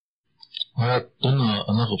Donna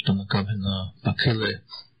anaruptana kabhena bakile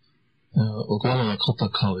Oglala Lakota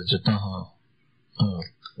College taha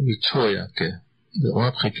Victoria ke the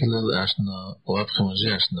Oaprekile ashna Oaprenje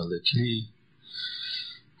ashna le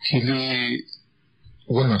kili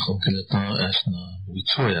wonachon kile ta ashna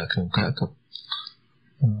Victoria ke kaka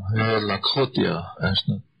Lakota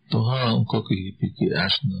ashna toha unkoki piki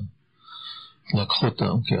ashna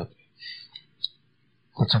Lakota unkia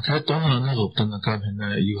Kutaka toha anaruptana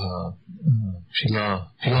kabhena yuha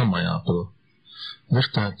fila maya pero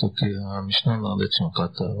Nesta toki Mishna Lecon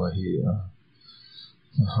Kata Wahi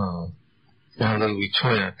Yala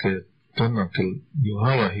Victoria ke Donna ke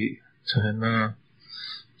Yuhawahi Sahena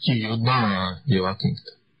Ki Yudana Yawaking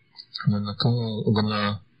Nana Kung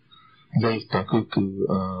Ugana Lel Takuku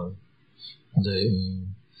the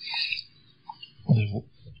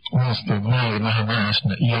Wasper Mary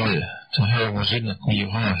Mahanashna Yale to her Wazina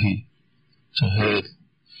Yuhahi to her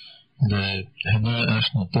the Hena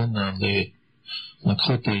Ashna Donna the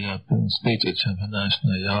Lakota yapin specie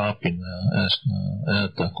championnashna yapin ashna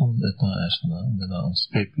takun eta ashna ngana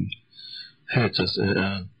spepi hetas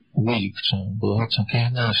week chan bohatsan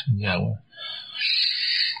kenashna yawa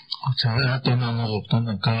Kutara tona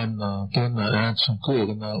naruptana kana tona atsan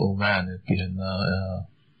kurna umane pihna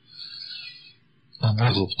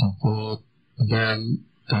naruptan po vel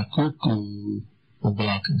takuku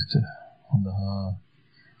oblakingte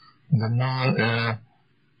ngana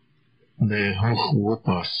le hoch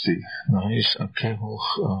wopasi na is ake hoch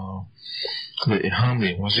le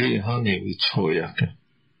ihani wazi ihani Victoria ke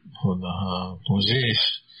hona wazi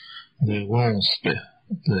le wonspe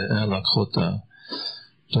le Lakota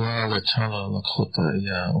toa le chala Lakota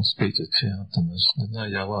ya onspete te antanas na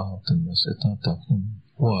yawa antanas etanta kun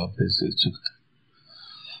wa beze chikta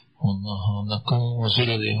hona kun wazi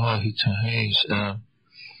le ha hichahis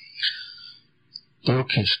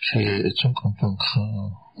Turkish ke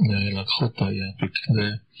chunkampanka le Lakota ya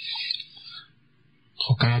pikle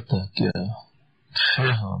Tokata kia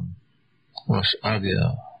Trehan was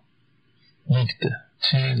agia nikte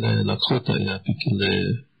te le Lakota ya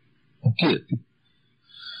pikle Ankepi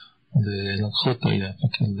le Lakota ya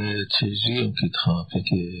pikle Cheji Ankitra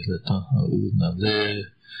pike le taha una le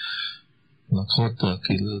Lakota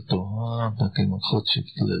ki le toha take makhochi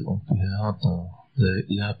ki le umpi hata le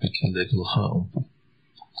ya pikle gulha umpi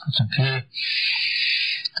Chanke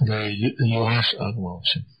le Yorash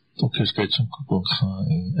Agwalchin. Turkish Gretchen Kubunka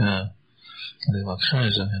le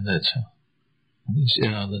Vakhaja and Lecha. This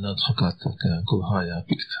era the Natrokata Gulhaya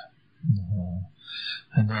Picta.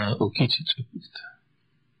 And Okichi Picta.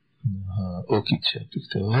 Okichi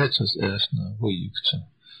Picta. Lecha's Asna Wuyukcha.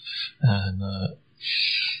 And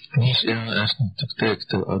Nis era Asna Taktek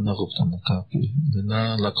to Anaruptan Kapi. The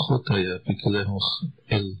Na Lakota Picalehoch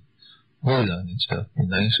El. Voila nicha,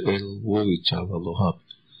 nice el wovicha valohap.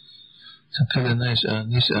 Sankale nice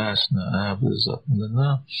nis asna abza.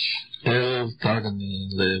 Lana el tagani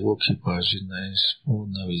le woki paji nice,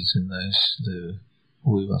 una vizi nice le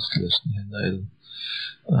wivachtlesni. Na el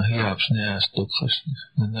hiapsni as tokhashni.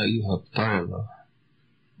 Lana you have tarla.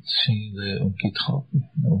 Si le unkithapi,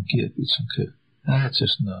 unkiepi sanke.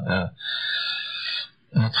 Just na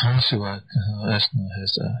Transiwak asna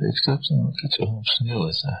has except kitchen home sneeuw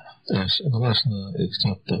is glasna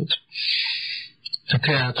except dat.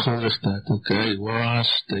 Oké, het gerucht dat oké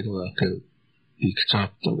was tegen welke ik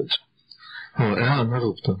chap dat. Hoe maar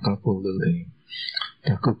op de kapel de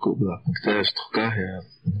dat kook blak met test toch ja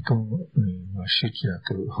dan maar shit ja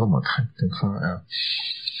hoe gaat het gaan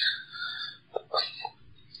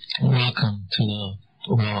Welcome to the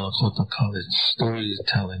Oglala College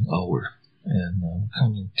Storytelling Hour. And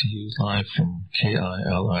coming to you live from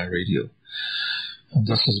KILI Radio. And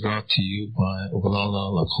this is brought to you by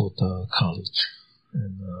Oglala Lakota College.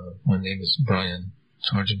 And my name is Brian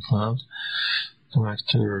Charging Cloud,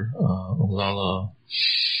 Director Oglala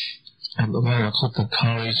Lakota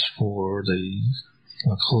College for the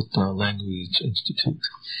Lakota Language Institute.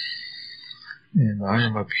 And I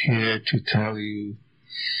am up here to tell you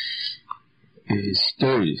a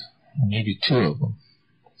story, maybe two of them.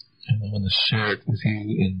 And I'm going to share it with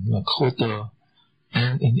you in Lakota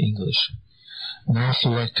and in English. And I also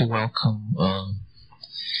like to welcome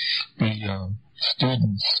the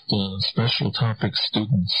students, the special topic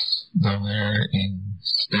students down there in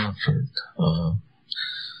Stanford.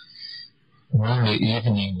 Monday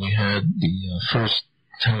evening we had the first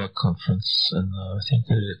teleconference, and I think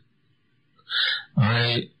that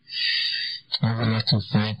I would like to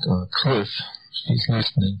thank Cliff, if he's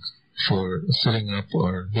listening, for setting up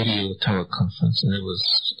our video teleconference, and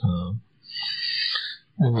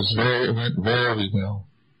it went very well,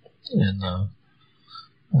 and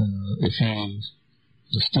if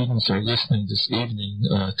the students are listening this evening,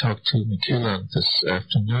 talk to Michaela this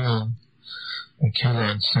afternoon.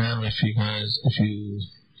 Michaela and Sam, if you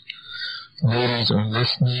ladies are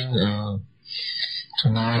listening,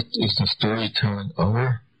 tonight is the storytelling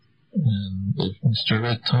hour. And if Mr.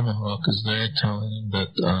 Red Tomahawk is there, telling him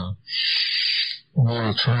that we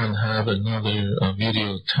will try and have another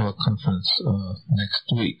video teleconference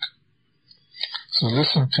next week. So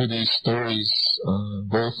listen to these stories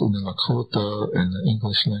both in the Lakota and the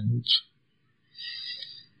English language.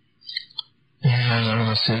 And I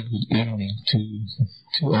want to say good evening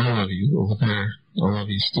to all of you over there, all of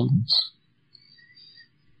you students.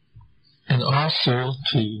 And also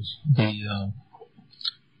to the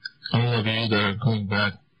all of you that are going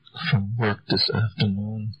back from work this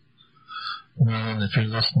afternoon. And if you're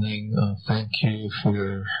listening, thank you for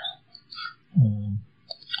your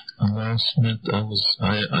announcement.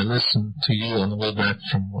 I listened to you on the way back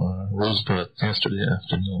from Rosebud yesterday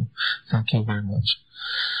afternoon. Thank you very much.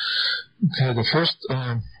 Okay, the first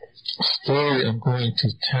story I'm going to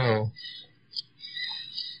tell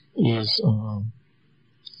is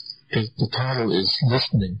the title is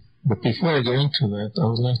Listening. But before I go into that, I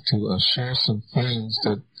would like to share some things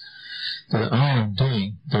that I am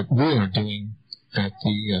doing, that we are doing at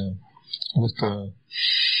the with the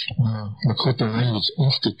Lakota Language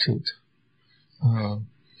Institute,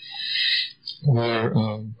 where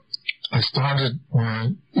I started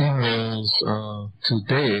my emails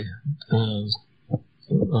today.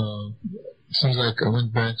 Seems like I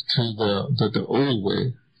went back to the old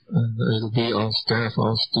way, and it'll be all staff,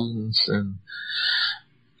 all students, and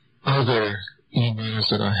other emails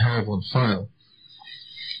that I have on file.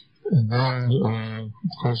 And then, of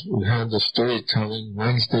course, we have the storytelling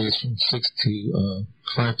Wednesdays from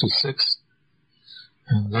 5 to 6.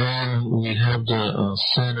 And then we have the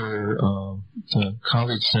center, the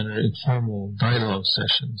college center informal dialogue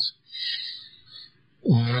sessions.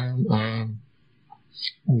 And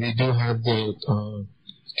we do have the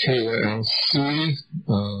KOLC.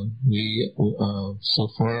 So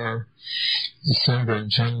far, December and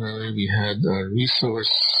January, we had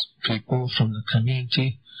resource people from the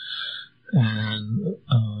community. And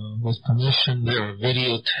with permission, they are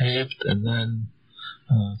videotaped, and then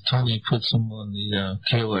Tony puts them on the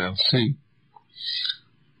KOLC.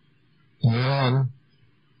 And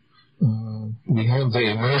we have the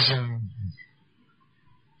immersion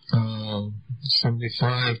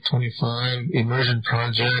 75-25 immersion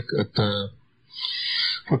project at the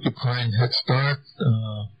Porcupine Head Start.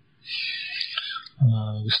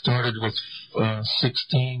 We started with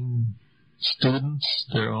 16 students.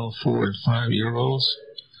 They're all 4 and 5-year-olds,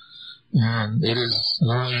 and it is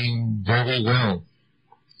going very well.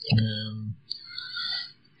 And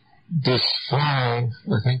this fall,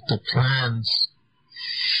 I think the plans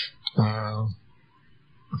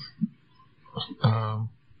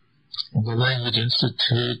the Language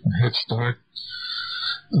Institute and Head Start,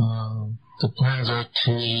 the plans are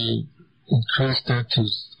to increase that to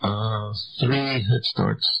 3 Head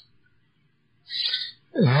Starts.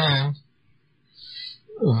 And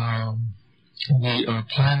we are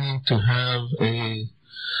planning to have a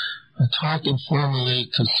talk informally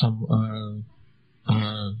to some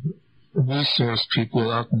resource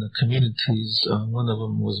people out in the communities. One of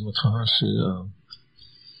them was Matahashi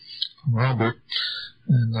Robert.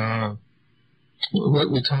 And what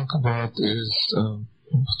we talk about is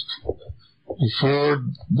before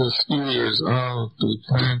the school year is out, we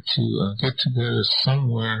plan to get together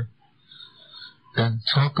somewhere and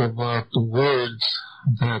talk about the words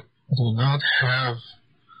that do not have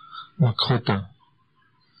Lakota.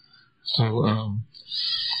 So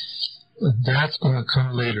that's going to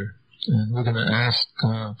come later, and we're going to ask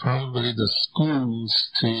probably the schools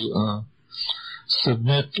to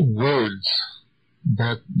submit words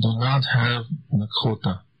that do not have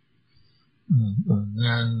Lakota. And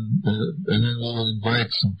then we will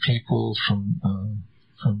invite some people from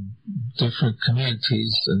different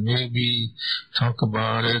communities and maybe talk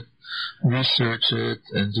about it, research it,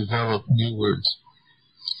 and develop new words.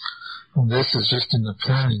 And this is just in the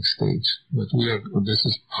planning stage, but this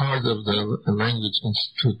is part of the Language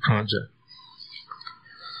Institute project.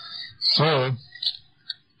 So,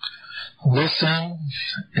 listen,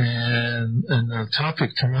 and the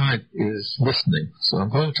topic tonight is listening. So I'm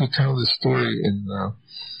going to tell this story in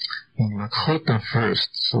Lakota first.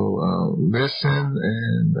 So listen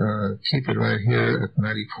and keep it right here at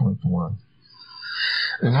 90.1.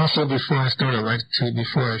 And also, before I start,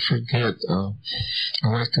 before I forget,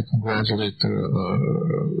 I'd like to congratulate the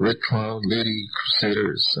Red Cloud Lady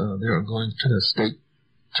Crusaders. They are going to the state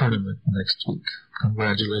tournament next week.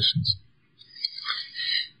 Congratulations.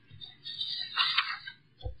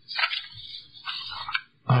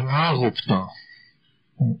 anarupta.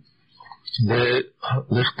 Le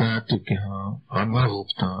lehtä tykihän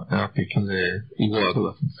anarupta äpikille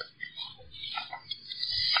iguagla.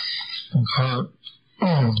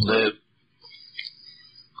 Le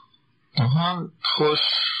tahan hos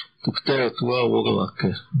tuktel tua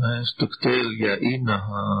uoglakke. Näis tuktel ja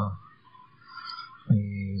innaha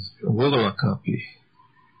uoglakapi.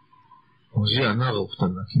 Ozi anarupta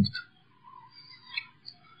nakinta.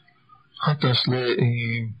 Hatas le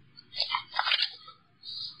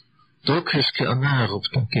dokheske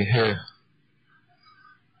anarupta ke he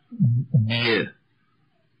nie.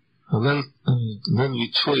 Lel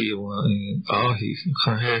vitoi wa ahi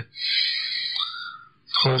khahe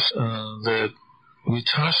khos le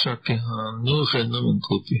vitasha ke ha nuhe numen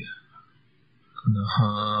kupi na ha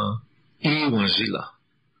iwazila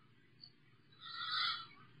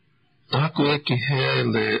taku eki he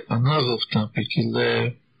le anarupta pikile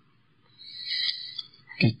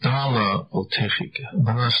kitala otechike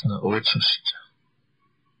manasna oetsasita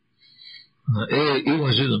na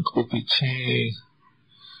iwazila kupi chi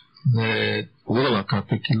le uola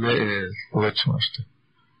kapikile oetsmaste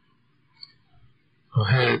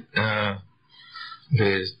he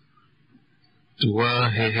le tua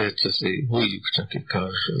he tse huyukta ke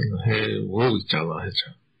kar he wowitala hecha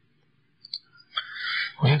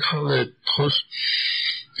Oikhale tros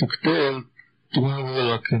tuktel tua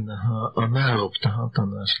uola kena ha anarupta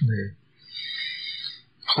hatanas le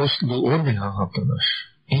tros lu oni ha hatanas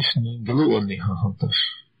isni glu oni ha hatas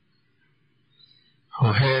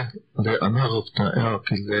Hohe le anarupta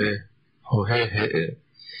elkile hohe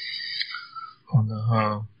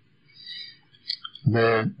Onaha le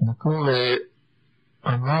nakule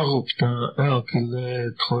anarupta elkile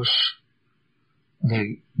tros le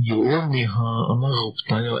yuoni ha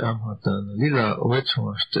anarupta yo amhatan lila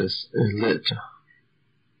oetsmastes lecha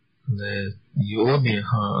le yuoni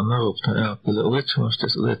ha anarupta elkile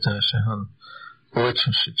oetsmastes lecha shehan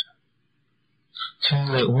oetsmasita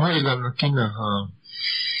Chenle uaila nakina ha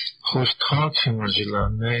Hos taatsimazila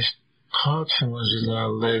näis taatsimazila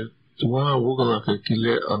le tua ugalake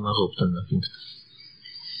kile anarupta nakin.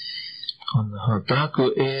 Ha taku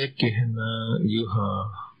kehena juha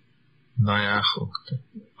najahokte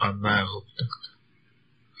anarupta.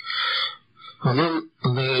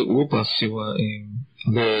 Le upasiwa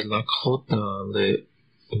le lakhota le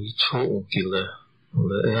vichokile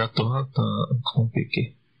le eatohata kompiki.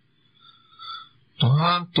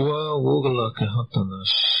 Tohan tua ugalake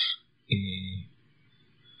hatanas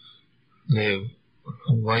le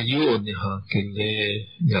vayu oniha kile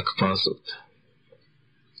yakpasut.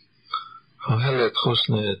 Hele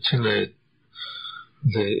khosne chile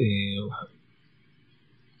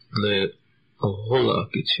le ohola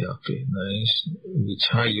kichiapi nais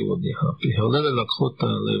vichayu oniha pi hele lakhota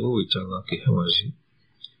le vichala ki hemaji.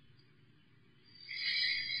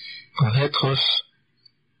 Hele khos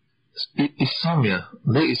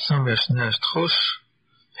isamia snas khos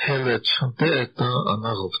hele chante eta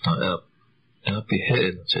anarupta Happy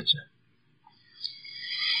head, etc.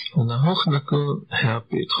 En dan hoog na kun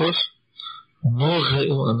happy tros,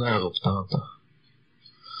 norgeo anarupta.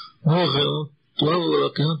 Norgeo, tuawa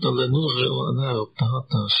kanta le norgeo anarupta.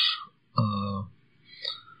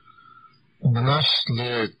 Manas le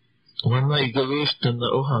wana igawist na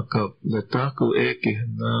ohakap le taku eki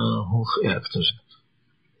na hoog actors.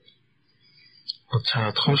 Het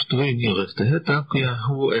gaat tros twee nieuwigte. Het taku ja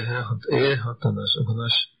hoe had hatanas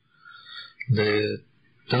manas le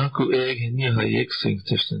taku ni ha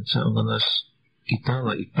existing manas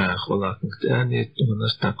kitala ipach olakent anit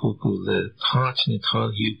manas taku le thachni thal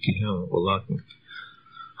yuki he olakent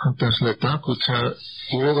hantas le taku cha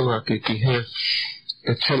olake ki he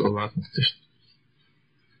etchel olakent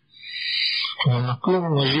nakun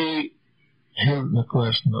maji hel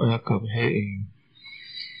nakwas no yakab he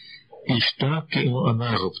istaki o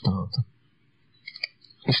anarupta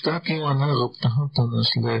istaki o anarupta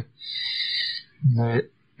hantas le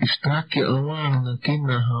istaki awan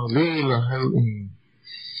nakina ha leila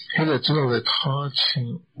hele tula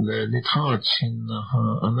le tachin ha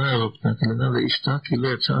anarupta kalena le istaki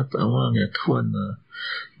le chat awan yakwana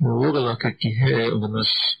wogala ki he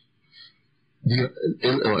unas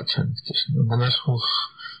el awachan unas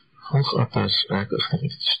hoch atas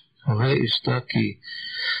akafrit Hij istaki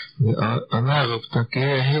anarupta ke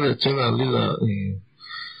hele tula lila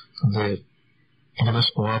le Anas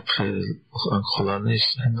oaphe an kholanis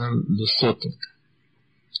hanan lusotet.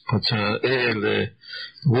 Pacha ele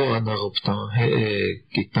wo anarupta he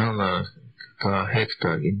kitana ka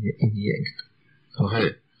hektar in yengt.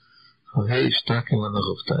 He istaki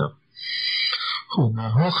anarupta. Na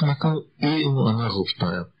hoch nakal anarupta.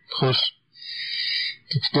 Khos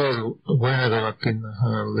تختار وعرة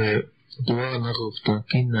كنها لدوانا غفتا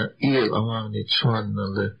كنا إيل أماني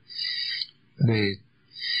تشوانا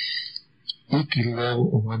إيكي الله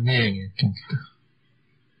ومانيني كنتا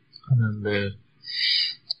أنا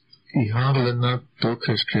إيهار لنا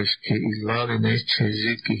توكس كي إلالي نيش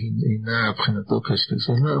تشيزيكي هنا أبخنا توكس كيس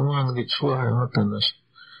أنا أماني تشوها هاتناش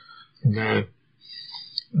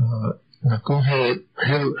نكون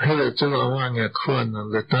هل تلا أماني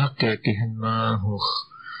أكوانا لتاكي كي هنا هوخ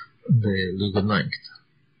لغنايكت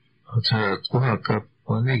هتا تقوها كاب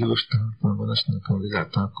وانيجي لشتان فانبناشنا كون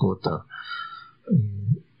لغاتا كوتا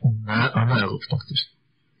أنا أغوف تنكتش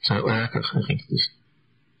سأوعاك خيرينكتش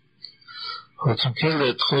هتا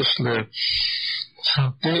كيلا تخش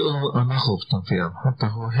سانتيو أنا أغوف تنفيان حتى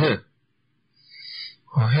هو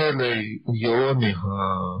لي يومي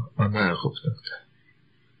أنا أغوف تنكتش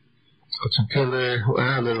هتا كيلا هو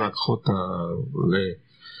أعلى لك خوتا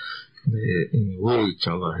ووي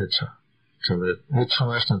تشالا هتا هتا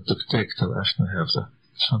ماشنا تكتيك تلاشنا هفتا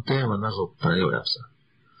سانتيو أنا أغوف تايو هفتا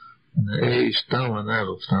أنا إشتاو أنا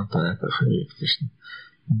أغوف تنتا أكا خيرينكتش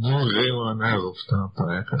نو غيو أنا أغوف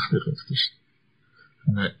تنتا أكا خيرينكتش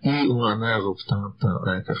أنا أنا أغوف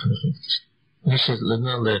تنتا أكا خيرينكتش نشد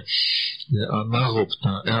لنا لأنا أغوف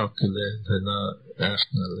تنتا أكا لنا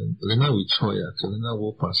أشنا لنا ويتشويا لنا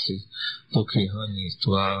ووباسي توكي هاني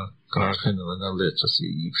توا كارخين لنا ليتسي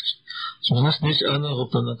يكتش سمناش نيش أنا أغوف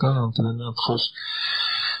تنتا كانت لنا تخش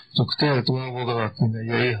تكتير توا وغراكينا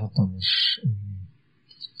يأيها تنش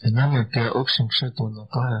إنما كأوكسين كشيت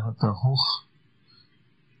ونقايا حتى هوخ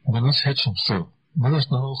وناس هيتشم سو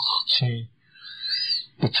ملاش نهوخ شي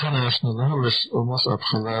بتشانا وشنا لهلش وماس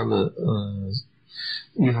أبخلال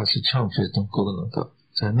إيها سيتشام في تنكولنا تا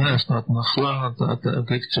تناش نات نخلا حتى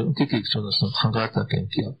كيكيكتو نسنت خنغاتا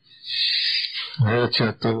كيمكيا هيا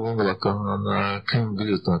تشاتا ونغلقا أنا كم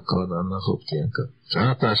بيوتا كودا أنا خوبتينكا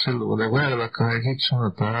فأنا أشل ولا ويلكا هيتشونا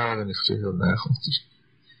تارا نختيو ناخوتيش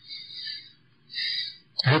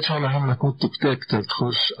هيتشو لهم كنت تكتك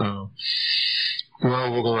تخش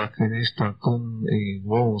وغوا كنيستا كون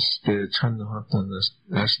وونس بتشانو حتى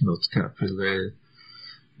ناشنوت كابي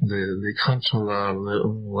لكانشولا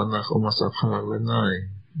وناخ أمس أبخار لناي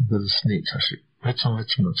بالسنيت هشي هيتشو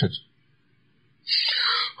نتشج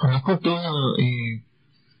أنا كنت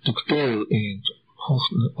تكتير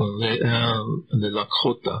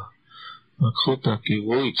للأكخوتا كي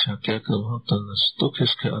ويتشا كاكل حتى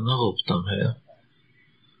نستوكس كأنا غبتم هيا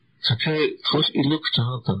سكي تخش إلوكتا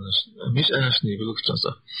هاتنش مش أشني بلوكتا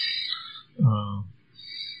صح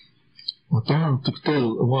وطبعا تكتل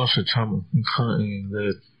واشد هم نخاين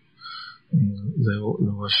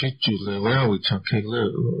لواشيتو لواوي تاكي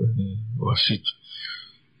لواشيت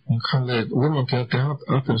نخاين ومن كاك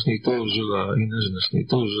هاتنش نيتوجو لا إنجنش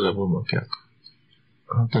نيتوجو لا ومن كاك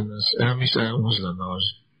هاتنش مش أمزلا ناج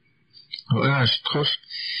وأش تخش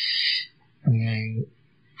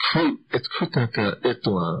كل اتكتك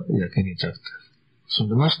اتوا يكني جات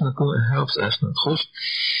سندماش نكون helps us نتخش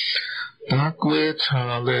تاكوي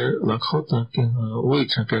تشالي لكوتا كها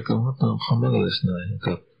ويتشا كاكا هتا خمالش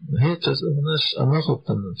نايكا هيتشاس مناش أنا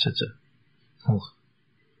خبتا نتشجع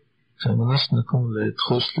فمناش نكون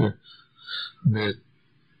لتخش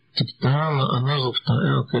لتكتالا أنا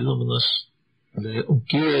غبتا كلو مناش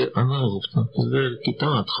لأمكي أنا غبتا كلو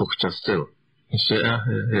كتالا تخوكتا ستيل إشياء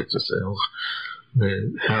هيتشاس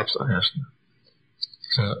helps أياشنا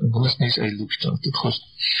فبناس نيس أي لوكتا تدخل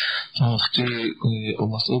فاختي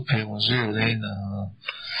ومسؤول بيموزيل لينا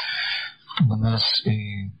بناس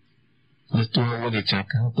لتوها ولي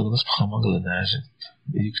تاكا بناس بخمار لناجت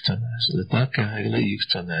يكتا ناجت لتاكا هاي لا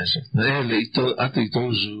يكتا ناجت لا أتي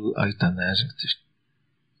توجو أيتا ناجت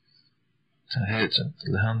هيتا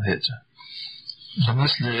لهان هيتا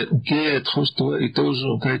بناس لكي تخش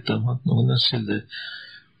توجو كايتا بناس اللي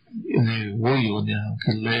ويوني هم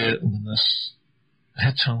كله بناس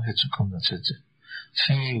هتشان كم نتجه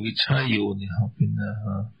تي ويتايوني هم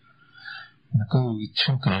بينها نقول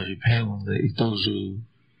ويتشان كاري بيون ده يتوجو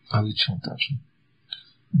أويتشان تابشن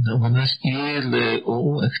بناس إيه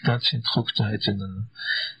أو أكتاتشين تخوكتا هتجنا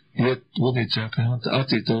يت ودي جاك هم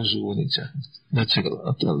تأتي توجو ودي جاك نتشغل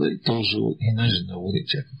أتلا توجو هنجنا ودي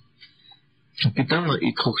جاك كتابنا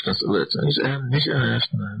يتخوكتا سألتا مش أنا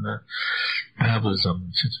أشنا هذا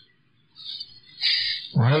الزمن شد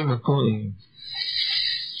وهل نكون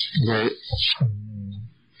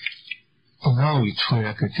ناوي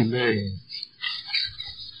شوية كتلاقي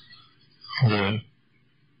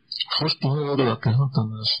خشت هو لك هذا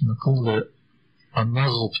الناس نقول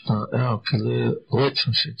النغب تاع كله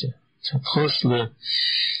ويتشن شجع تخش له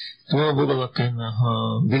تو بقول لك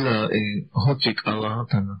إنها بلا هوتيك الله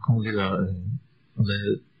هذا نقول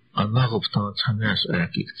بلا anaruptaan chanes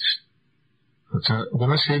äkiktis.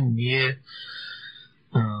 Gana se nie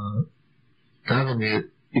tagani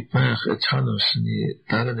ipach chanus ni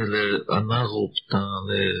tagani le anaruptaan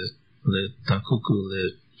le takuku le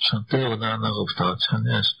chanteo na anaruptaan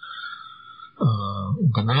chanes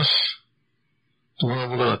ganas tuwa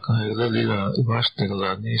wala kahela lila ibastegla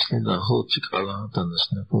nis lila hochik alantanas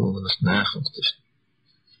na kuuganas nähumtis.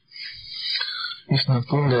 Isna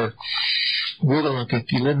kuule wogala ke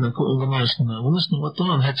kilenna kuuganas na unas no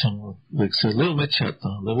watan hetsan vekse le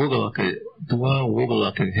mechata le wogala ke tuwa wogala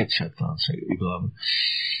ke hetchata se igam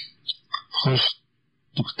khos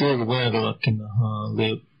tuktel wogala kina ha le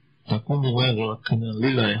takun wogala kina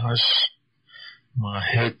lila has ma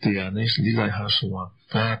hetia nis lila has wa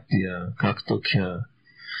katia kaktokia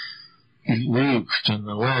ilweuk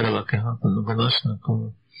jana wogala ke ha kuuganas na ku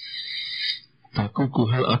takuku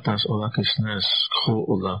hel atas olakisnes kho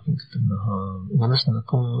olakingtena ha ganas na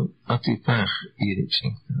ko ati pach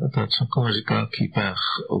iritsing atat sa ko zika ki pach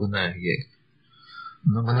ognaye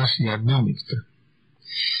no ganas ya numikte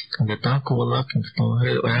kande taku olakingtena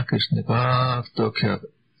he olakisne ka to kya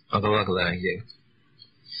agawaglaye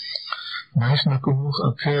mais na ko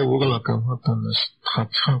ake ogalakam hatanas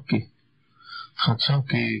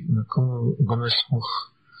khatsanki na ko ganas mukh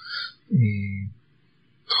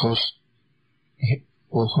khos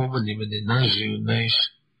Ohoma nimeni naju nais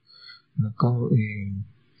nako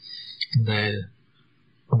de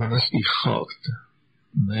onas I khakt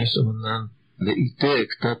nais onan le itek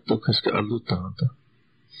tato kaske alutanta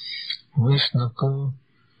wis nako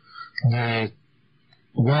le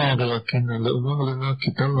wagala kena le onangala na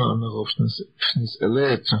kitala anarosnes snis ele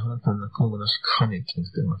tsahanta nako onas khanit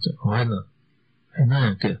instemate wana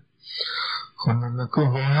enake khona nako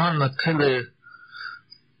hana kele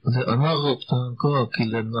de anaruptaan ko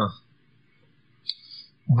kilena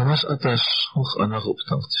ganas atas hoch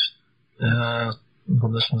anaruptaan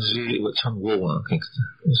ganas mazi wachan wowan kikte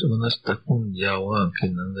is ganas takun yawan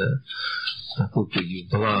kinanga takupi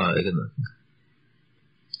yubla egna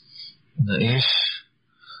na is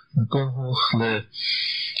nakon hoch le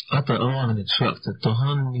ata awan ni trakte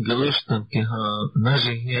tohan ni galustan ki ha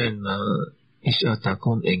nazi hien is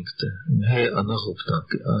atakon engte he anaruptaan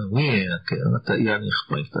wieke ata yani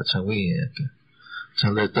khpaita chawieke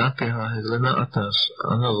chaletake ha helena atas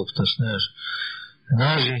anaruptas nes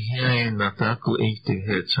naji hien ataku engte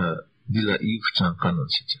he cha dila ikchan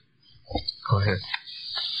kanonchite kohe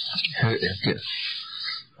he eke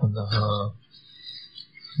onda ha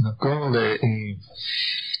nakole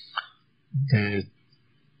de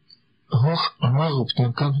hoch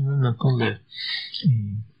anaruptaan kan nakole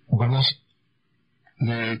ganas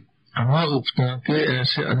le anaruptaan ke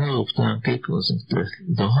se anaruptaan ke kosintre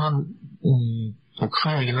dohan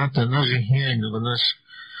okhay ginata naji hien ganas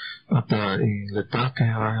ata le take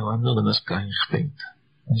ha ganas kain khpengt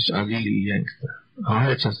is alili yankta ha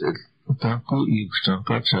chas taku ikchan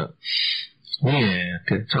kacha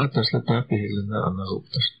ke chatas le take helena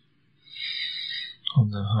anaruptas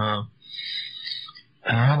onda ha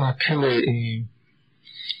ana kele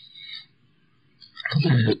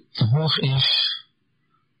de hoch is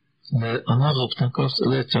le anaruptaan kas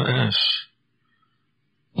le chaas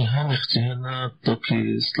ihanich tihena toki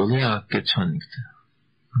slolia ke chanigte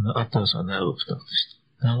na atas anaruptaan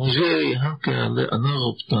na muje ihanke le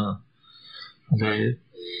anaruptaan le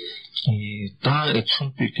ta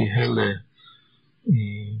echumpi ki hele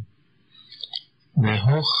le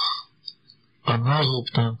hoch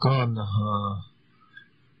anaruptaan kan ha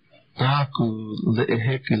taku le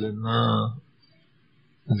ehekile na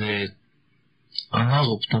le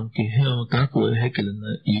anaruptaan ki heo taku ehekile na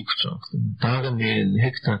ikchak taga ne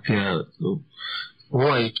hekta ke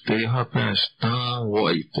waipte hapas ta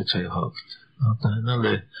waipte chay hakt ata na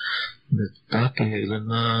le take hele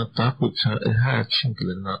na taku cha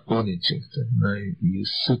ehachinkle na onichinkte na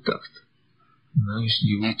yusutakt na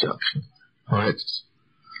yuwichakshint right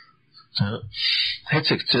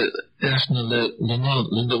hetsik te esna le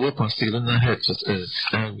lenda wopastig lena hetset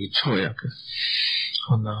vi choyake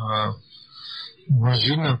hona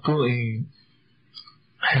majina ko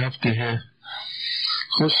helpte he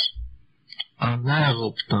khus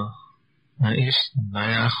anaruptaan na is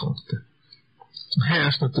najagonte he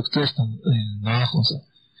esna tuktestan nagonse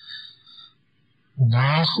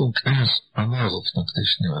nagung es anaruptaan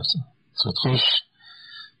tishnevasa so khus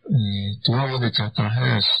tuwa de chata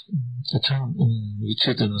has tachan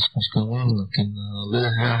vichetenas paskawan kin le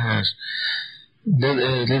has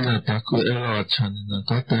le taku era chanina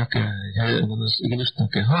tata ke he unas iglistan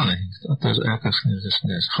ke hai atas akas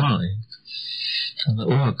nes hai ana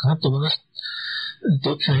oha kato unas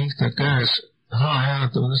to change takas hai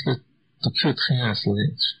to unas le to kut khias le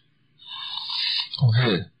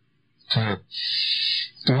Okay.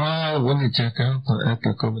 Tuwa wani chaka pa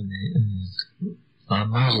ata komene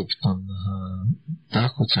anaruptan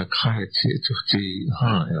taku chakhay chi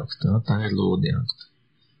ha yakta ta lo yakta.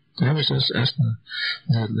 Temos esna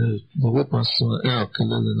de wopas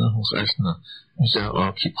kelele na hos esna ja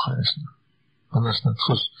occupyesna. Anasna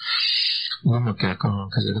khus wama kakan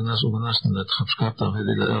kazanas ubanasna na khapskata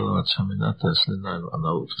hedile ela chaminata slina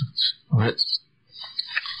anaruptan. Right.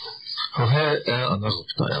 Hohe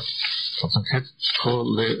anarupta ja. Want dan heb je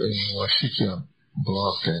school in Washington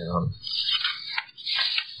blog on.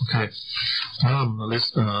 Okay, now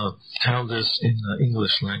let's tell this in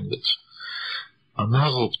English language.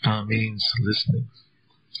 Anarupta means listening,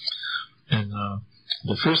 and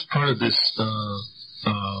the first part of this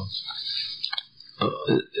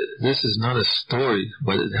this is not a story,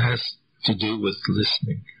 but it has to do with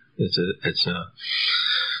listening.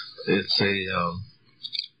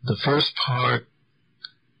 The first part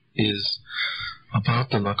is about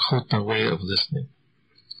the Lakota way of listening.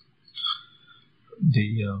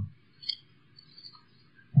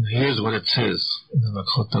 Here's what it says in the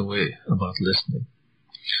Lakota way about listening.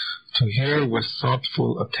 To hear with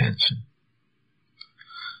thoughtful attention.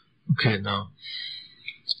 Okay, now,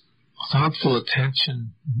 thoughtful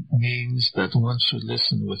attention means that one should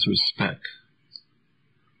listen with respect.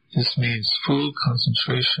 This means full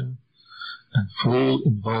concentration and full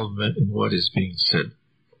involvement in what is being said.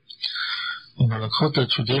 In the Lakota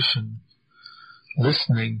tradition,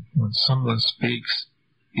 listening when someone speaks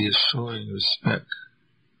is showing respect,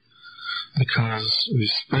 because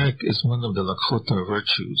respect is one of the Lakota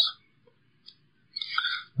virtues.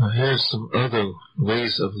 Now here's some other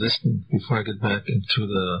ways of listening before I get back into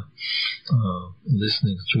the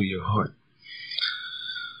listening through your heart.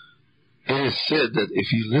 It is said that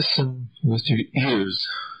if you listen with your ears,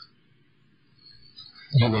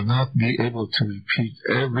 you will not be able to repeat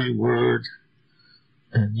every word,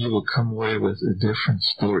 and you will come away with a different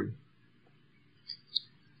story.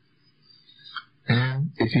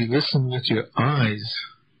 And if you listen with your eyes,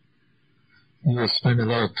 you will spend a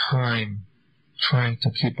lot of time trying to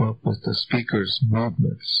keep up with the speaker's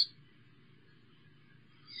movements.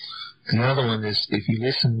 The other one is, if you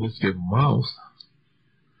listen with your mouth,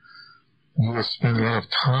 you will spend a lot of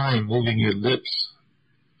time moving your lips,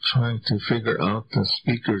 trying to figure out the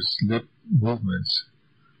speaker's lip movements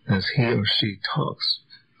as he or she talks.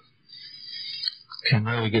 Okay,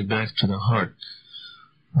 now we get back to the heart.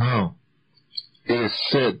 Now, it is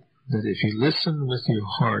said that if you listen with your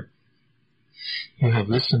heart, you have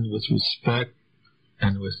listened with respect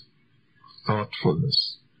and with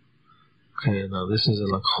thoughtfulness. Okay, now this is a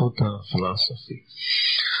Lakota philosophy.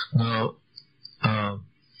 Now,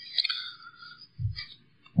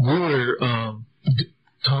 we were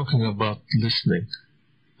talking about listening,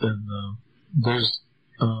 and there's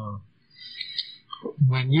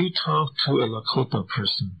when you talk to a Lakota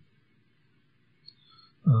person,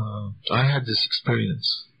 I had this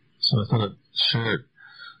experience, so I thought I'd share it.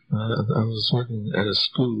 I was working at a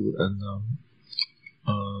school, and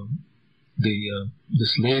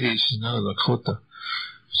this lady, she's not a Lakota.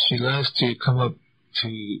 She likes to come up to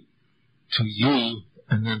you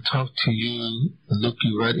and then talk to you and look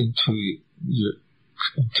you right into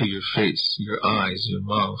your face, your eyes, your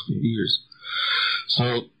mouth, your ears.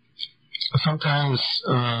 So sometimes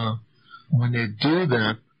when they do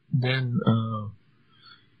that, then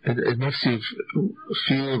it makes you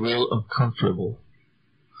feel real uncomfortable.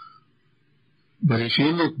 But if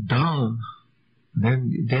you look down,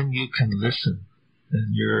 then you can listen,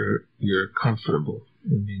 and you're comfortable. I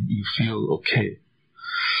mean, you feel okay.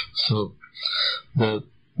 So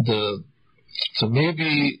so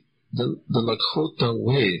maybe the Lakota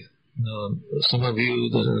way. Some of you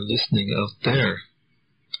that are listening out there,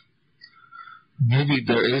 maybe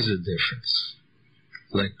there is a difference.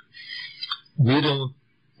 Like,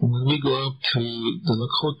 when we go up to the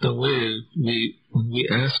Lakota way, when we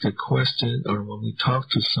ask a question or when we talk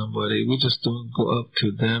to somebody, we just don't go up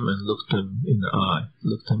to them and look them in the eye,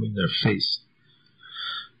 look them in their face.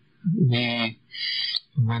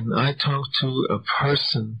 When I talk to a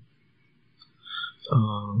person,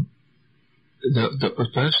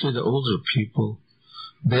 especially the older people,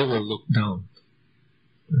 they will look down.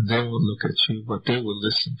 They won't look at you, but they will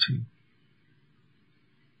listen to you.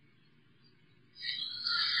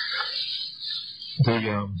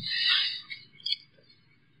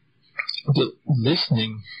 The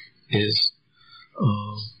listening is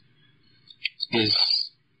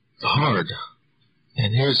hard,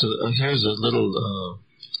 and here's a little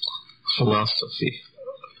philosophy.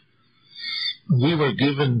 We were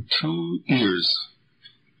given 2 ears,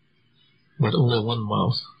 but only 1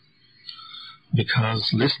 mouth.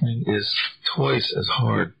 because listening is twice as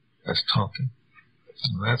hard as talking.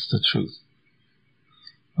 And that's the truth.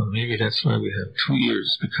 Well, maybe that's why we have 2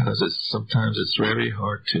 ears, because sometimes it's very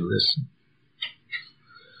hard to listen.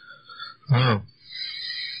 Now,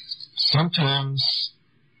 sometimes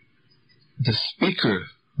the speaker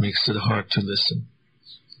makes it hard to listen.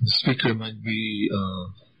 The speaker might be,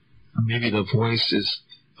 maybe the voice is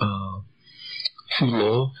too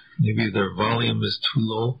low, maybe their volume is too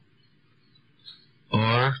low,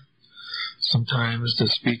 or sometimes the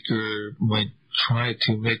speaker might try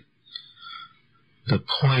to make the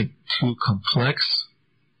point too complex,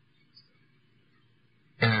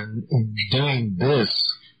 and in doing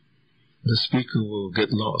this, the speaker will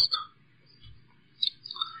get lost.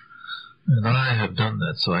 And I have done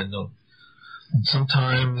that, so I know. And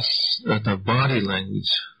sometimes the body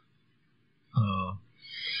language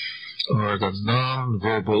or the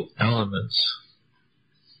non-verbal elements,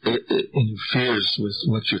 it interferes with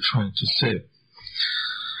what you're trying to say.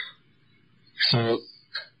 So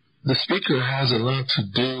the speaker has a lot to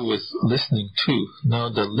do with listening too. Now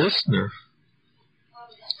the listener,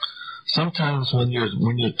 sometimes when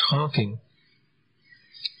you're talking,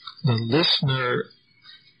 the listener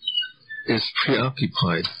is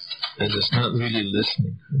preoccupied and is not really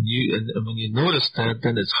listening. And when you notice that,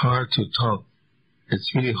 then it's hard to talk.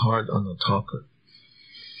 It's really hard on the talker.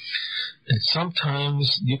 And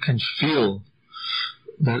sometimes you can feel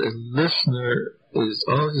that a listener is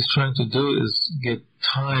all he's trying to do is get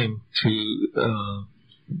time to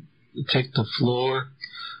take the floor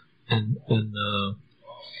and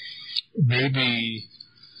maybe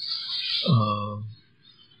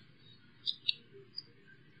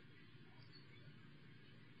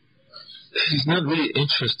he's not really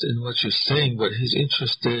interested in what you're saying, but he's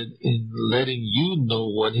interested in letting you know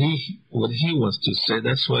what he wants to say.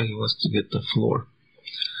 That's why he wants to get the floor.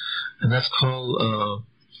 And that's called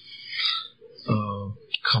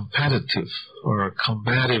competitive or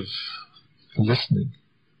combative listening.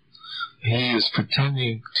 He is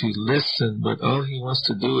pretending to listen, but all he wants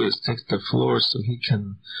to do is take the floor so he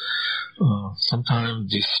can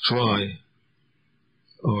sometimes destroy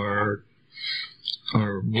or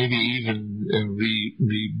maybe even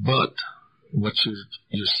rebut what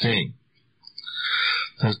you're saying.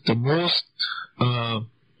 The most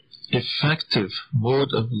effective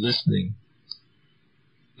mode of listening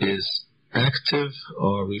is active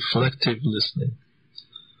or reflective listening,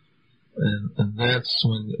 and that's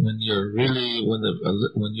when you're really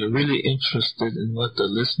when you're really interested in what the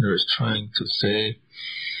listener is trying to say,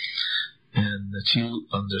 and that you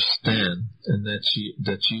understand, and that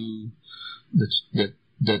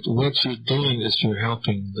what you're doing is you're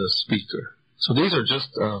helping the speaker. So these are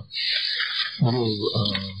just little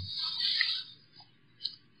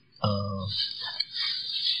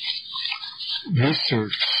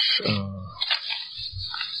research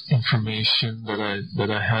information that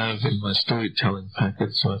I have in my storytelling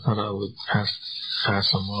packet, so I thought I would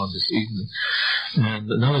pass them on this evening.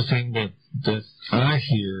 And another thing that I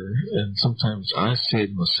hear, and sometimes I say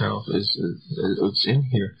it myself, is it's in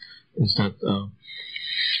here, is that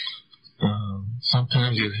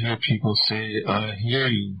sometimes you hear people say, "I hear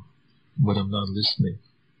you, but I'm not listening."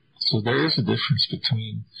 So there is a difference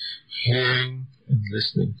between hearing and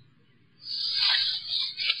listening.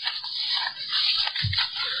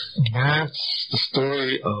 And that's the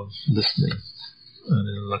story of listening. And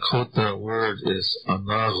in Lakota, word is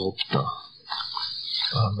anarupta.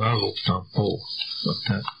 Anarupta po. Like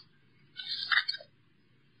that.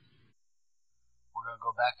 We're going to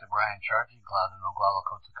go back to Brian Charging Cloud in Oglala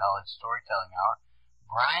Lakota College Storytelling Hour.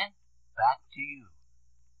 Brian, back to you.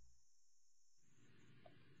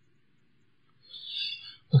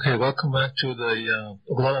 Okay, welcome back to the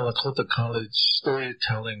Oglala Lakota College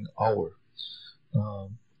Storytelling Hour.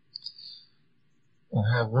 I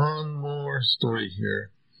have one more story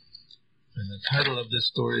here, and the title of this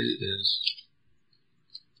story is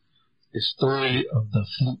The Story of the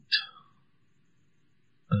Flute.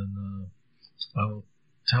 And I will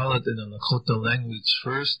tell it in the Lakota language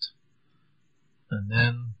first, and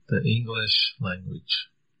then the English language.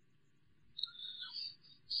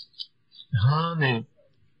 Hani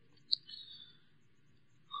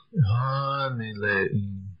le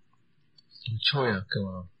choya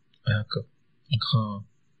kawa ayaka ka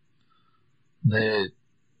le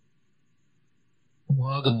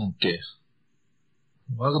wagamuke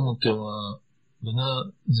wa luna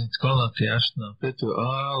zitkala tiashna petu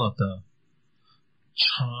alata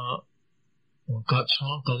cha waka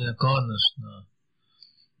chankale kanashna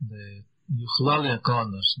le yukhlale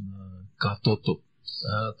kanashna katoto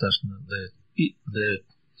atashna le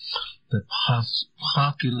the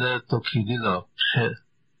Hakile Tokidilla Pet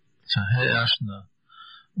Chahe Ashna,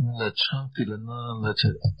 the Chankilana, let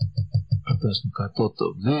it doesn't cut out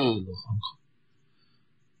of Lilo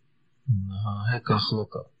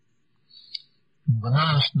Hekahloka.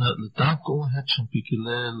 Banasna, the Tanko Hatcham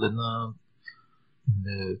Pikile, Lena,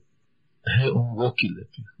 the He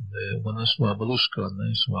Wokilepi, the Wanaswa Balushka,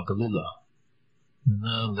 Naiswa Galula.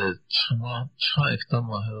 Now the Chama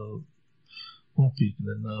Chaitama Hel Umpik,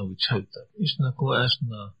 the now we chapter. Isna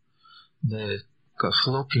Koasna, the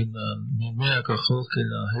Kahlokina, Mimea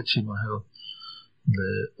Kahlokina, Hechimahel,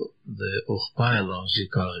 the Ochpaila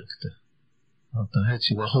Zikarikte. Anta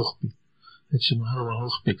Hechiwa Hochpi. Hechimahel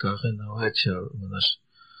Hochpi Karina Hechia, Manas,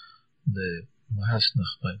 the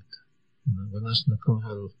Mahasnach Bank. Wanasna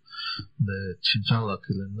Kohel, the Chinchala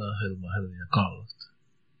Kilina Hel Mahel Yakarot.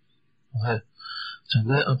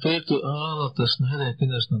 Change appear to all the snare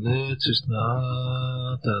kinas na leches na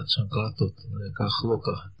ta changato le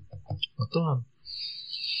kahloka. Otohan.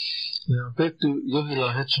 Le appear to yohila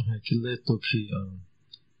hetchum hekileto ki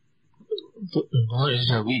ngoi is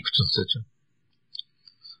a week to secha.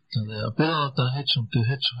 Le appear ta hetchum ki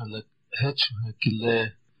hetchum hekile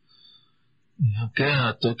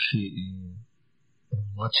hakea toki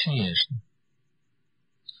machinyesh.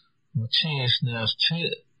 Machinyesh ne as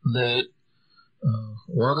le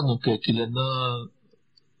Warno ke kilena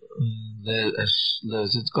le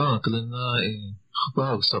zitkan kilena in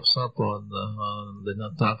gebruik sapsapan le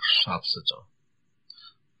natak sapsaja.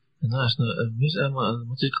 En naast mis ema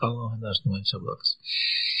moet ik al naast mijn sablaks.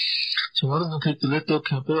 Zo warno ke kileto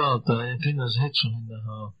kapelta en kinas hetchon in de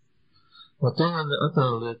ha. Watohan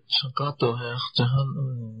le chankato hech jahan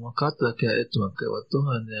wakata ke etwan ke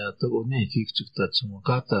watohan ya to uni kikchukta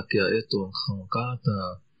wakata ke etwan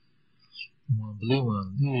wakata Bliman,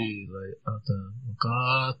 like at the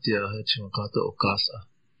Makatia, Hechimakato Okasa.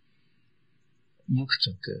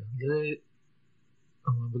 Yukchanke, they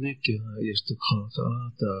Amabliki used to call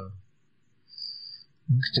the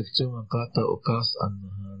Mixture Makata Okas and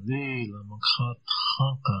Lee Lamakat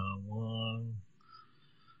Hanka, one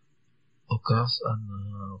Okas and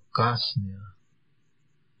Okasnia.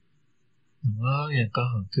 Maya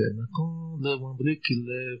Kahanke, Nakon, the Mabliki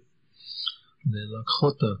le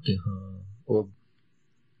Lakota Kiha. Le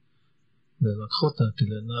Lakota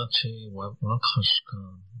Kilenachi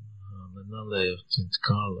Wakashkan, the Nale of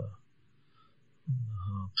Tintkala,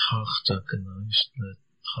 Tachjakana is the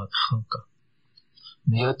Tathanka.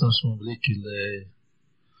 Niatas Mobliki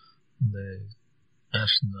le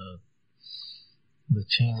Ashna, the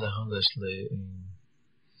Chin Le Handesley in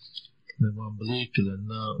the Mobliki le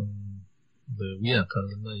Na, the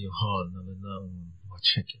Viakalana Yohan, and the Na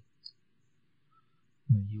Wacheki.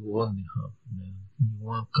 You only have you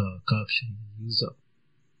want kaki use up.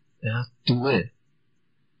 Do it.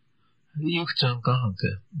 You can go.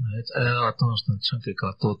 It's a constant chunky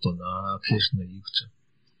catoton, a occasional use.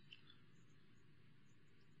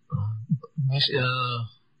 Miss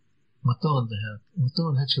Maton the hat,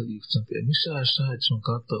 Maton hatchel use something. Miss Aside some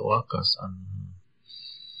cato wakas and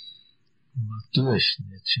Matuish,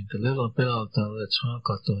 chink a little bell, let's talk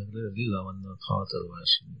to a little villa and not harder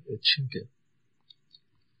was a chinket.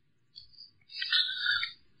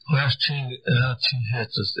 Last thing had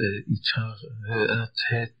us each other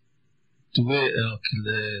had to wear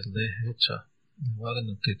kile le hecha. The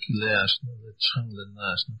wagon kileas, the changle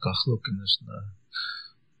nas, the kahlokinas,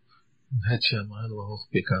 hecha mahel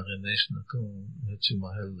hochpika renation, hecha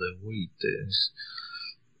mahel the wheat is.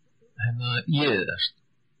 And yes,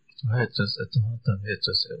 head us at the hotam, head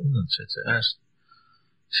us a woman set asked.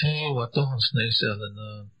 She what don't snails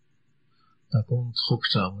and da komt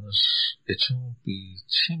groepsamenes etchon bi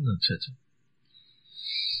chimnen zetten.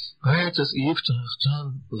 Hij het is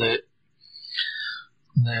gedaan le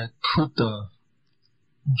ne kuta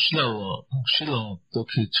mushlo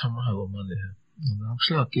toki chamaha mane. Na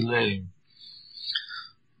mushlo kile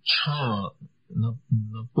cha na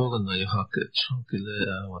pogana you have chankile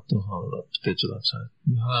watu hala schedule cha.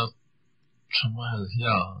 You have chamaha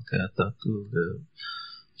here kata ku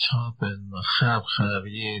Chapen, Khab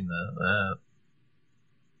Yin,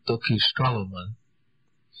 Toki Skaloman.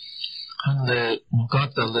 And the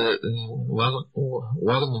Mugata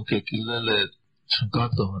Wagon Kekile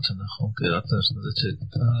Changato and the Honke Atas, the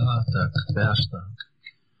Attack, Bastank.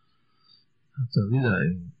 At the Vida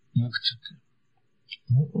in Yukchik.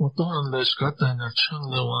 Moton le Skata and a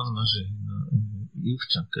Changle one as in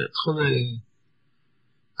Yukchak. Hole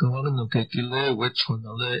Gawagan Kekile, which one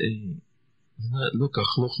a look a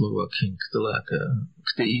chlochlo king the like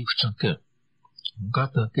the eve chunke.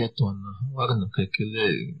 Gata get one wagon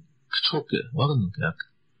kekile choke wagon kak.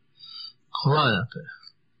 Koyake.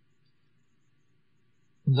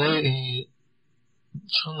 they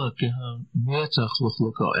chana ke han meta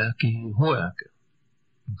khluka aki hoak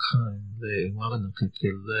kan they magna ke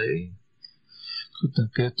they kuta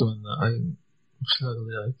keto na ay slag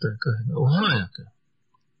le ay ta ka na hoak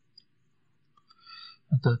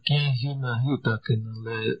ata kien hina huta ke na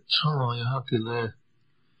le chana ya hakile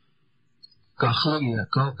ka khluya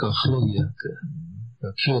ka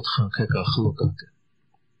kyot khan ke ka khluka ke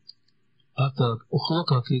ata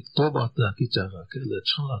khluka ke toba ta ki jaga ke le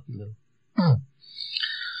chana ke le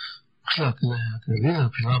Lila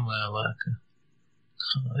pilama ya laka.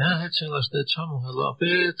 Ja, het zelfs de chamu hela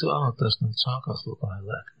betu atas na chaka luka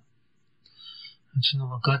laka. Chino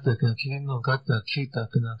makata ka kino kata kita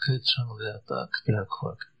kana ketchang le ta kya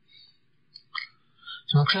kwak.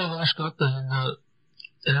 So kya vash kata na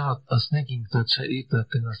era asneking ta chaita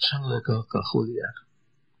kana chang le ka khulia.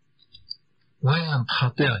 Wayan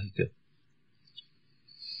khate ahike.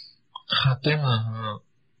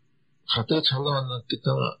 Khate chala na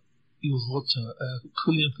kita يوغوتا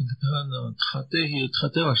كل يمكن كتانا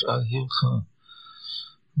تخاتي واش أهيم خان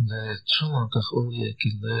لا تشوان كخولي كي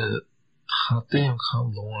لا تخاتي يم خان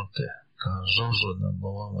لوانته كان جوجو نا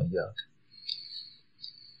لوان وياك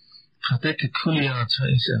تخاتي كل يا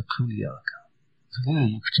تايش كل ياك تغير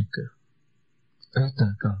يكتنك أيتا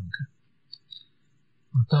كانك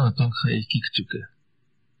أتا تنك يكتنك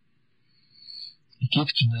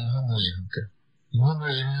يكتنا يهانا جهنك يهانا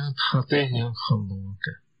جهن تخاتي يم خان لوانك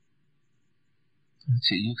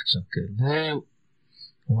ci yukchanke le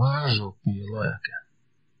wajo pi loyake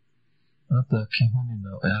ata kihuni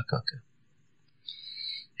na oyakake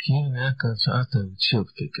kihuni yaka sa ata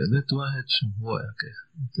uchilpike le tuwa hechun hoyake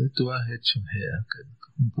le tuwa hechun heyake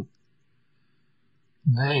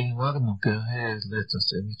le wagno ke he leta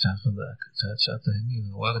se mi chafandake cha ata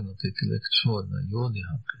hini wagno ke kilek chona yoni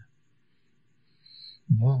hanke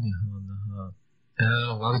yoni hana ha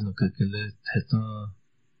wagno ke kile heta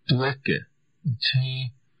tuweke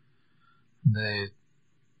Chi de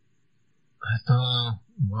heta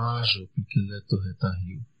majo pikileto heta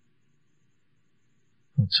hiu.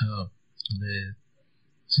 Ocha le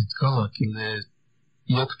sitkala ki le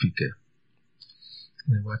yok pike.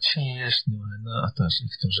 Le wachi yesh ni wana atash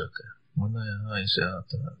iktojake. Wana ya isha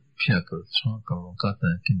ata piako chonka wakata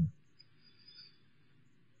kina.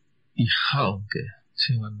 Ihaonke.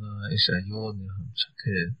 Chi wana isha yoni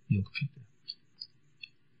hamchake yok pike.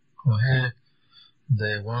 Kohe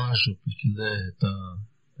de wajo pikile ta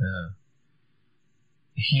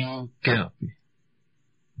hiu kapi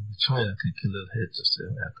choya ke kile heta se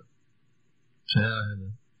yaka choya hele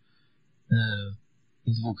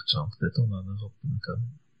iluk chunk that on na hop na kam.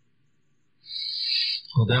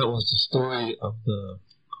 So that was the story of the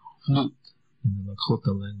flute in the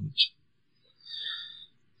Lakota language.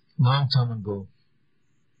 Long time ago,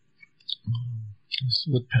 this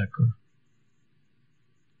woodpecker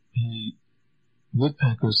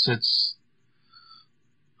sits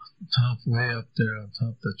way up there on top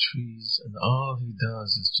of the trees, and all he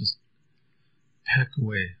does is just peck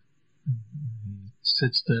away. He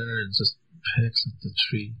sits there and just pecks at the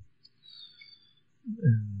tree.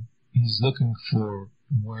 And he's looking for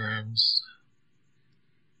worms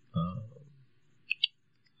and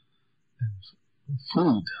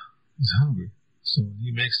food. He's hungry. So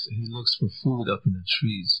he looks for food up in the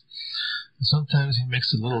trees. And sometimes he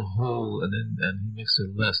makes a little hole and he makes a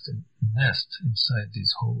nest inside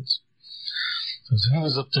these holes. So he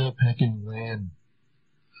was up there pecking away, and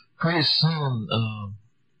pretty soon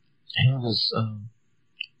he was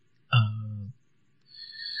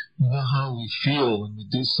you know how we feel when we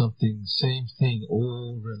do something, same thing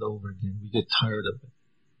over and over again. We get tired of it.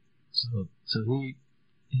 So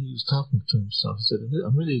he was talking to himself. He said,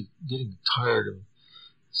 I'm really getting tired of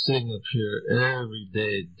sitting up here every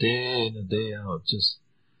day, day in and day out, just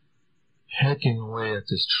hacking away at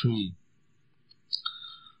this tree.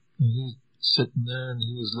 And he was sitting there and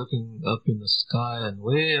he was looking up in the sky, and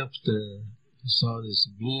way up there he saw this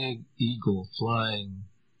big eagle flying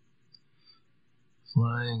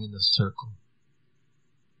in a circle.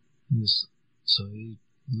 So he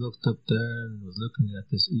looked up there and was looking at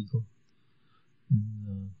this eagle.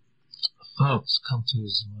 And thoughts come to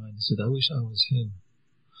his mind. He said, I wish I was him.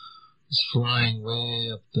 He's flying way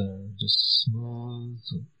up there, just smooth,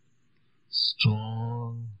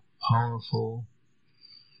 strong, powerful.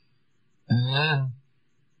 And then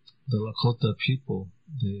the Lakota people,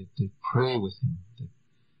 they pray with him.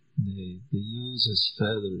 They use his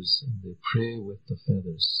feathers and they pray with the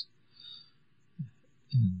feathers.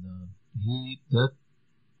 And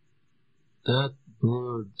that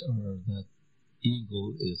bird or that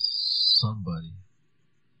eagle is somebody.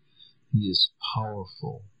 He is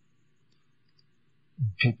powerful.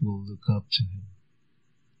 and people will look up to him.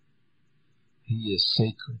 He is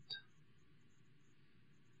sacred.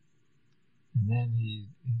 And then he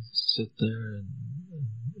sat there and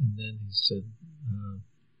then he said,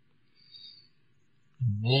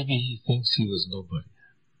 maybe he thinks he was nobody.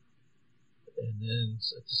 And then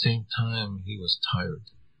at the same time he was tired.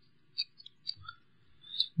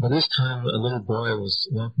 But this time a little boy was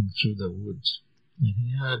walking through the woods, and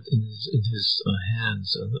he had in his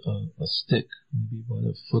hands a stick, maybe about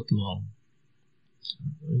a foot long.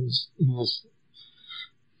 He was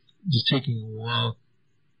just taking a walk,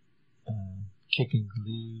 kicking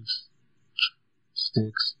leaves,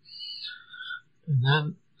 sticks, and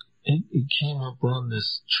then he came up on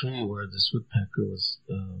this tree where this woodpecker was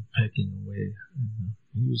pecking away. And,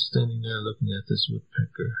 he was standing there looking at this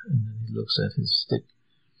woodpecker, and then he looks at his stick.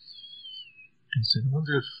 He said, I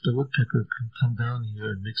wonder if the woodpecker can come down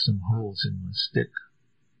here and make some holes in my stick.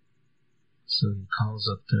 So he calls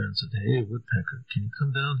up there and said, hey, woodpecker, can you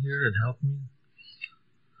come down here and help me?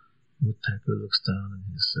 Woodpecker looks down and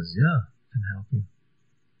he says, yeah, I can help you.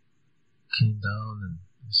 Came down and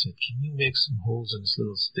he said, can you make some holes in this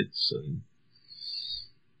little stick? So he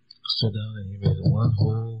stood down and he made one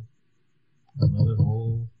hole, another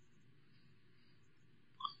hole,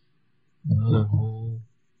 another hole.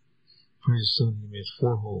 Pretty soon he made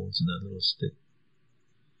 4 holes in that little stick.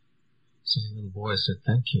 So the little boy said,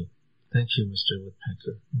 thank you, Mr.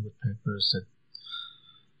 Woodpecker. The woodpecker said,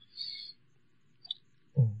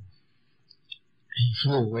 he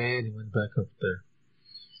flew away and he went back up there.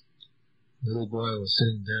 The little boy was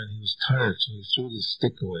sitting there and he was tired, so he threw his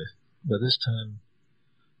stick away. But this time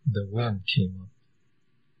the wind came up.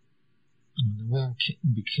 And the wind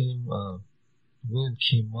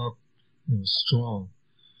came up and it was strong.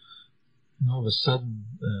 And all of a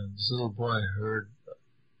sudden, this little boy heard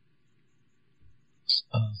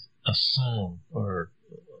a song, or,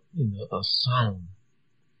 a sound.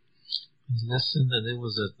 He listened, and it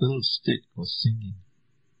was that little stick was singing.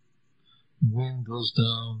 The wind goes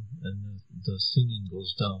down, and the singing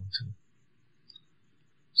goes down too.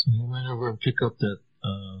 So he went over and picked up that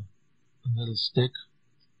little stick.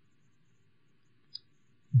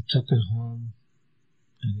 He took it home,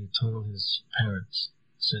 and he told his parents.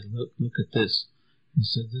 Said, look at this. He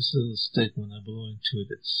said, this little stick, when I blow into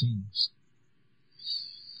it, it sings.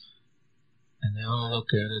 And they all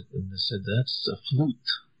look at it and they said, that's a flute.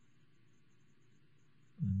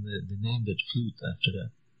 And they named it flute after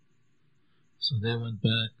that. So they went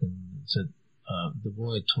back and said, the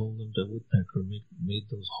boy told them the woodpecker made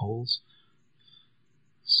those holes.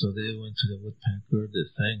 So they went to the woodpecker, they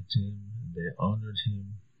thanked him, and they honored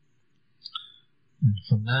him. And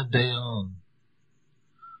from that day on,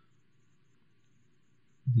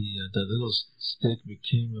 the little stick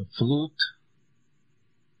became a flute,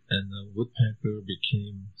 and the woodpecker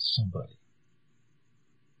became somebody.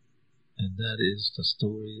 And that is the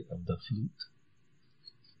story of the flute.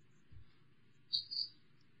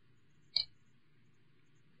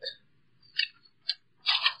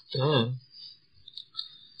 And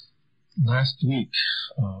last week,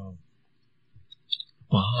 Paha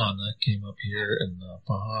and I came up here, and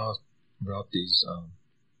Paha brought these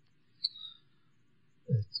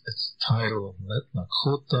it's titled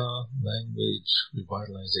Lakota Language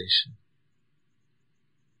Revitalization.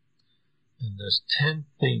 And there's 10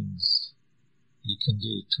 things you can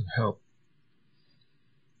do to help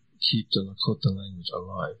keep the Lakota language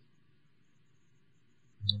alive.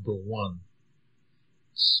 Number 1,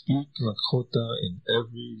 speak Lakota in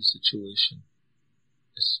every situation,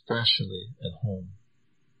 especially at home,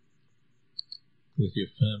 with your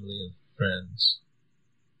family and friends.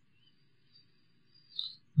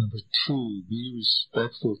 Number 2, be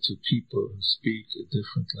respectful to people who speak a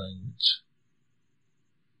different language,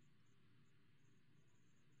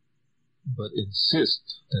 but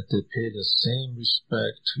insist that they pay the same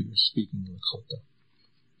respect to your speaking Lakota.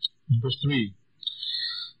 Number 3,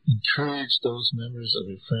 encourage those members of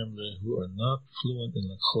your family who are not fluent in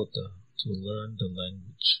Lakota to learn the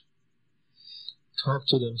language. Talk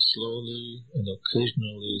to them slowly and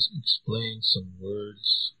occasionally explain some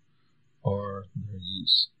words or their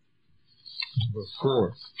use. Number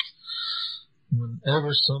 4,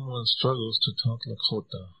 whenever someone struggles to talk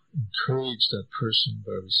Lakota, encourage that person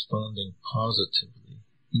by responding positively,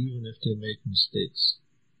 even if they make mistakes.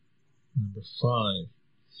 Number 5,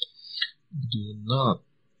 do not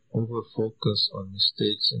over-focus on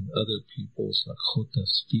mistakes in other people's Lakota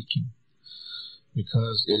speaking,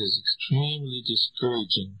 because it is extremely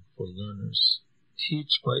discouraging for learners.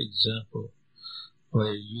 Teach by example,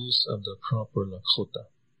 by use of the proper Lakota.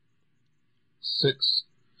 6,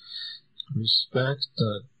 respect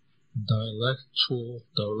that dialectical,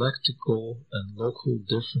 and local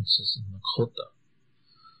differences in Lakota.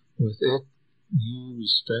 With it, you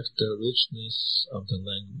respect the richness of the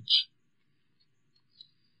language.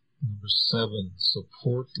 Number 7,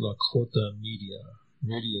 support Lakota media,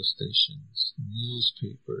 radio stations,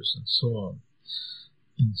 newspapers, and so on.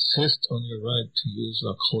 Insist on your right to use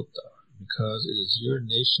Lakota because it is your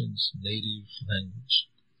nation's native language.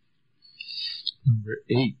 Number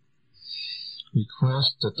 8,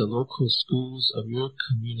 request that the local schools of your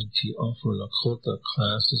community offer Lakota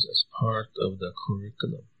classes as part of the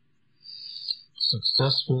curriculum.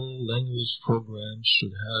 Successful language programs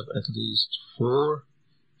should have at least 4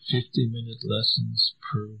 50-minute lessons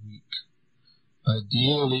per week.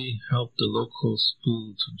 Ideally, help the local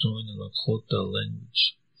school to join the Lakota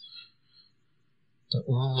language. The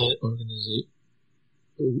only organization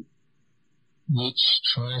which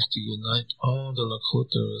tries to unite all the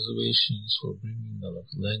Lakota reservations for bringing the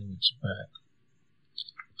language back.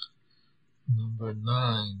 Number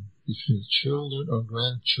 9, if your children or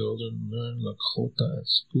grandchildren learn Lakota at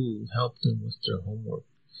school, help them with their homework.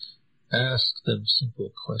 Ask them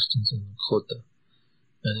simple questions in Lakota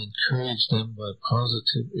and encourage them by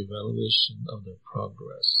positive evaluation of their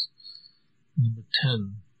progress. Number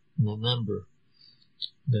 10, remember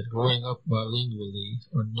that growing up bilingually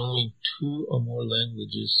or knowing 2 or more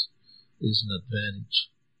languages is an advantage.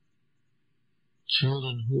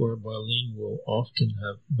 Children who are bilingual often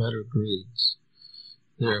have better grades.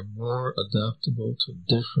 They are more adaptable to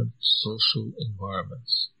different social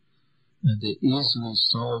environments, and they easily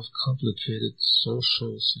solve complicated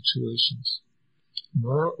social situations.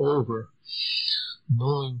 Moreover,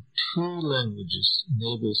 knowing 2 languages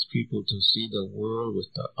enables people to see the world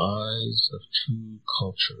with the eyes of 2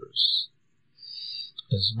 cultures.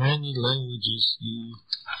 As many languages you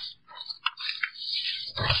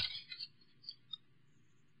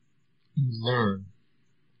learn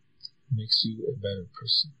makes you a better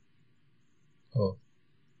person. Oh,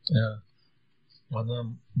 yeah.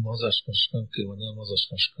 Wana mazashkashkan ke wana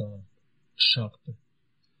mazashkashkan shakte.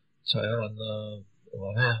 Chaya wana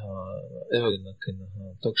waheha evigna kina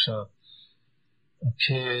toksha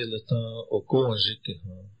akele ta okonjike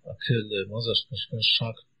ha akele mazashkashkan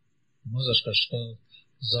shak mazashkashkan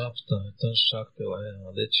zapta ta shakte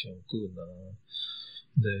waheha lechim kuna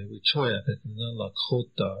de wichoya kina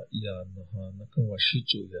Lakota ya na nakon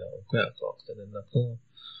washichu ya okayakakta de nakon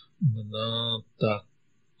na ta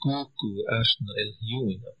kuku ashna el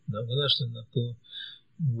yuina na ganashna nakon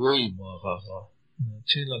woi magaga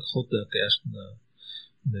che Lakota ke ashna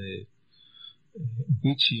de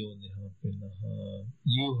bichio ni ha pina ha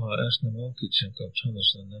yuha ashna monki chanka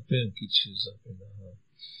chanashna na pen kichiza pina ha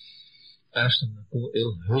ashna nakon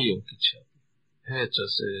el huyo kichap hecha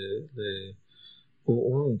se le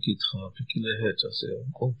o kitha pikile hecha se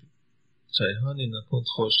on chaihani na kon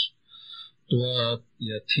khosh toa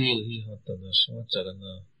ya til hi hata na shma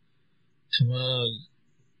chagana tma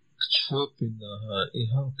chopina ha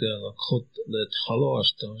ihanke la khot le thalo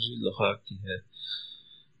ashtanji la ki hai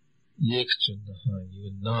yek chun ha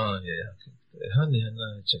yu na ya hani na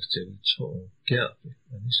chakche cho kya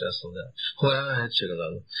anisha sola hoya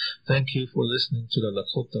chegala. Thank you for listening to the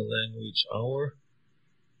Lakota Language Hour,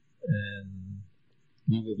 and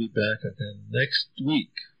we will be back again next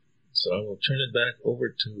week. So I will turn it back over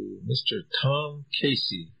to Mr. Tom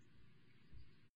Casey.